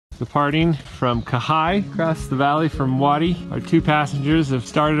departing from Qhapaq, across the valley from Wadi. Our 2 passengers have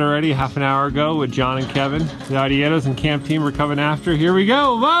started already half an hour ago with John and Kevin. The Arrieros and camp team are coming after. Here we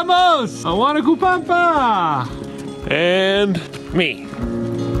go, vamos! Awanakupampa! And me.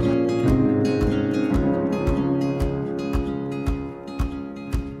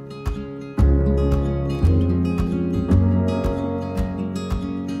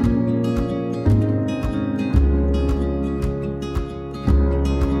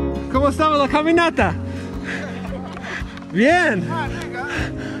 ¿Cómo estaba la caminata? Bien.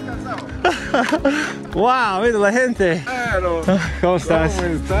 Wow, mira la gente. ¿Cómo estás?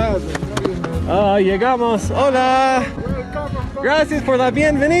 Llegamos. Hola. Gracias por la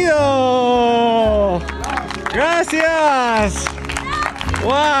bienvenido. Gracias.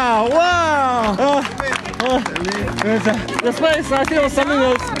 Wow, wow. Después hacemos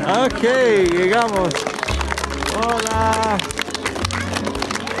amigos. Ok, llegamos. Hola.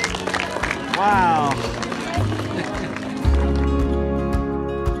 Wow.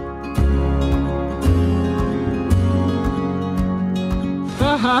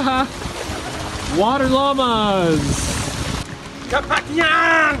 Water llamas. Qhapaq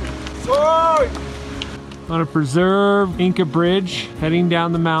Ñan. On a preserved Inca bridge, heading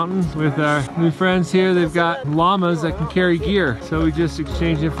down the mountain with our new friends here. They've got llamas that can carry gear. So we just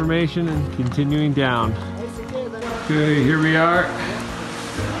exchanged information and continuing down. Okay, here we are.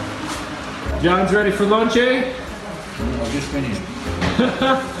 John's ready for lunch, eh? Just finished.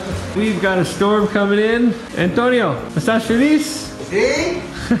 We've got a storm coming in. Antonio, ¿estás feliz? Sí.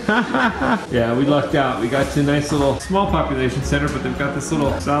 Yeah, we lucked out. We got to a nice little small population center, but they've got this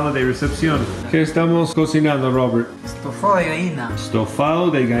little sala de recepción. ¿Qué estamos cocinando, Robert? Estofado de gallina.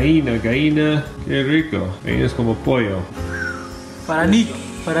 Estofado de gallina. Gallina, qué rico. Gallina es como pollo. Para Nick.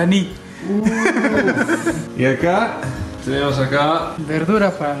 Y acá, tenemos acá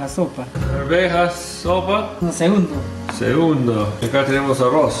Verdura para la sopa. arvejas, sopa. No, segundo. Segundo. Acá tenemos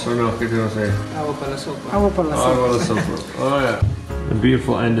arroz, ¿o no? ¿Qué tenemos ahí? Agua para la sopa. Agua para la sopa. Agua para la sopa. Oh yeah. A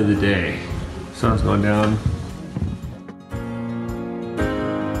beautiful end of the day. Sun's going down.